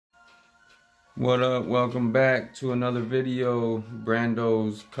What up? Welcome back to another video.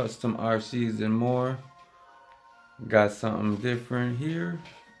 Brando's Custom RCs and more. Got something different here.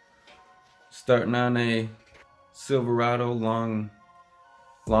 Starting on a Silverado long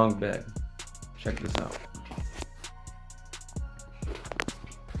bed. Check this out.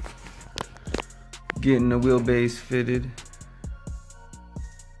 Getting the wheelbase fitted.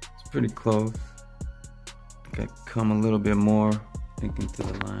 It's pretty close. I think I come a little bit more. Thinking to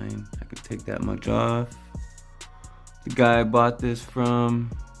the line. I could take that much off. The guy I bought this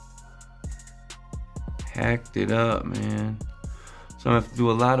from hacked it up, man. So I have to do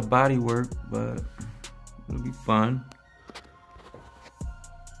a lot of body work, but it'll be fun.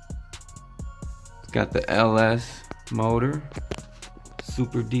 It's got the LS motor,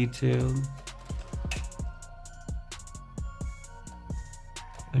 super detailed.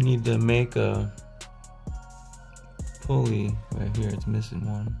 I need to make a pulley right here. It's missing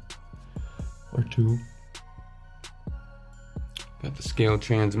one or two. Got the scale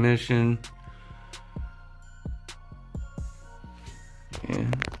transmission. Yeah.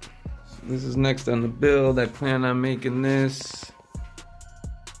 So this is next on the build. I plan on making this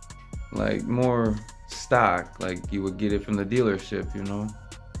like more stock, like you would get it from the dealership, you know?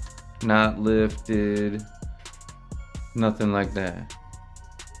 Not lifted, nothing like that.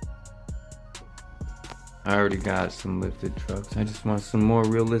 I already got some lifted trucks. I just want some more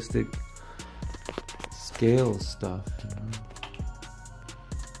realistic scale stuff, you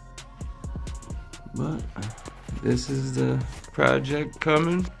know? But this is the project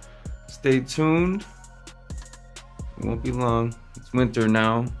coming. Stay tuned. It won't be long. It's winter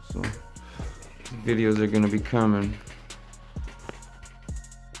now, so videos are gonna be coming.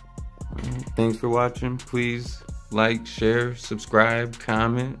 Thanks for watching. Please like, share, subscribe,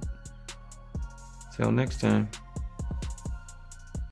 comment. Till next time.